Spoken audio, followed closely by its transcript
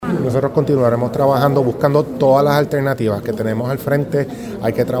Nosotros continuaremos trabajando, buscando todas las alternativas que tenemos al frente.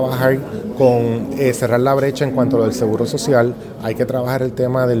 Hay que trabajar con cerrar la brecha en cuanto a lo del seguro social, hay que trabajar el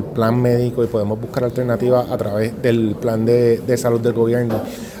tema del plan médico y podemos buscar alternativas a través del plan de salud del gobierno.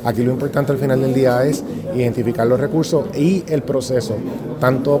 Aquí lo importante al final del día es identificar los recursos y el proceso,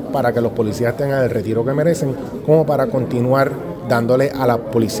 tanto para que los policías tengan el retiro que merecen, como para continuar dándole a las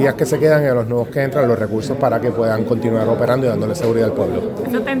policías que se quedan y a los nuevos que entran los recursos para que puedan continuar operando y dándole seguridad al pueblo.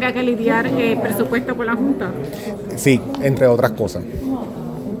 ¿Eso tendría que lidiar el presupuesto con la Junta? Sí, entre otras cosas.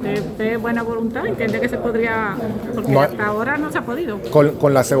 De buena voluntad, entiende que se podría, porque no, hasta ahora no se ha podido.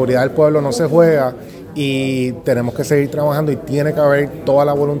 Con la seguridad del pueblo no se juega y tenemos que seguir trabajando y tiene que haber toda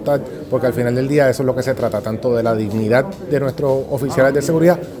la voluntad, porque al final del día eso es lo que se trata, tanto de la dignidad de nuestros oficiales de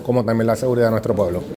seguridad como también la seguridad de nuestro pueblo.